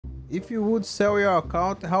If you would sell your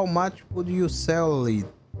account, how much would you sell it?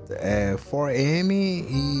 For Amy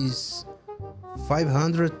is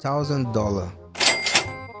 $500,000.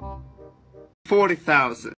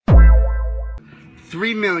 40,000.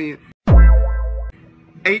 3 million.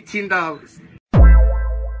 $18.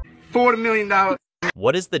 $40 million.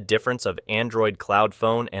 What is the difference of Android cloud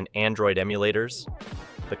phone and Android emulators?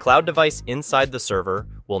 The cloud device inside the server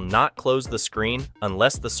will not close the screen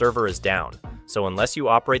unless the server is down. So unless you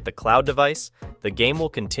operate the cloud device, the game will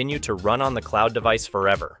continue to run on the cloud device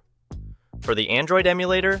forever. For the Android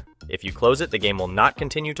emulator, if you close it, the game will not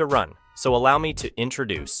continue to run. So allow me to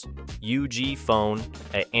introduce UG Phone,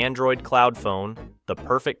 an Android cloud phone, the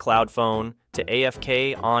perfect cloud phone to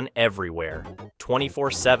AFK on everywhere.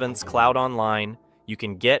 24/7's cloud online. You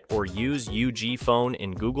can get or use UG Phone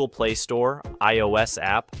in Google Play Store, iOS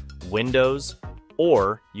app, Windows,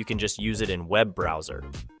 or you can just use it in web browser.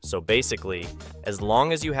 So basically, as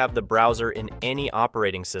long as you have the browser in any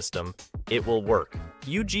operating system, it will work.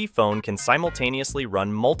 UG Phone can simultaneously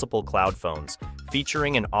run multiple cloud phones,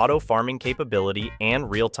 featuring an auto-farming capability and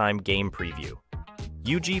real-time game preview.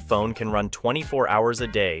 UG Phone can run 24 hours a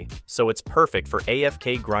day, so it's perfect for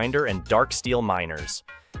AFK grinder and dark steel miners.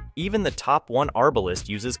 Even the top 1 Arbalist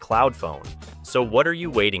uses Cloud Phone. So what are you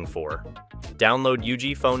waiting for? Download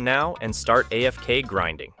UG Phone now and start AFK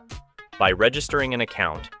grinding. By registering an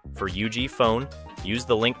account for UG Phone, use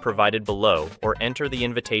the link provided below or enter the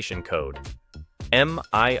invitation code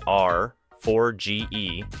MIR4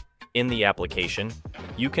 in the application.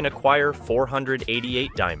 You can acquire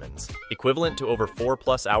 488 diamonds, equivalent to over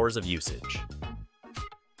 4+ hours of usage.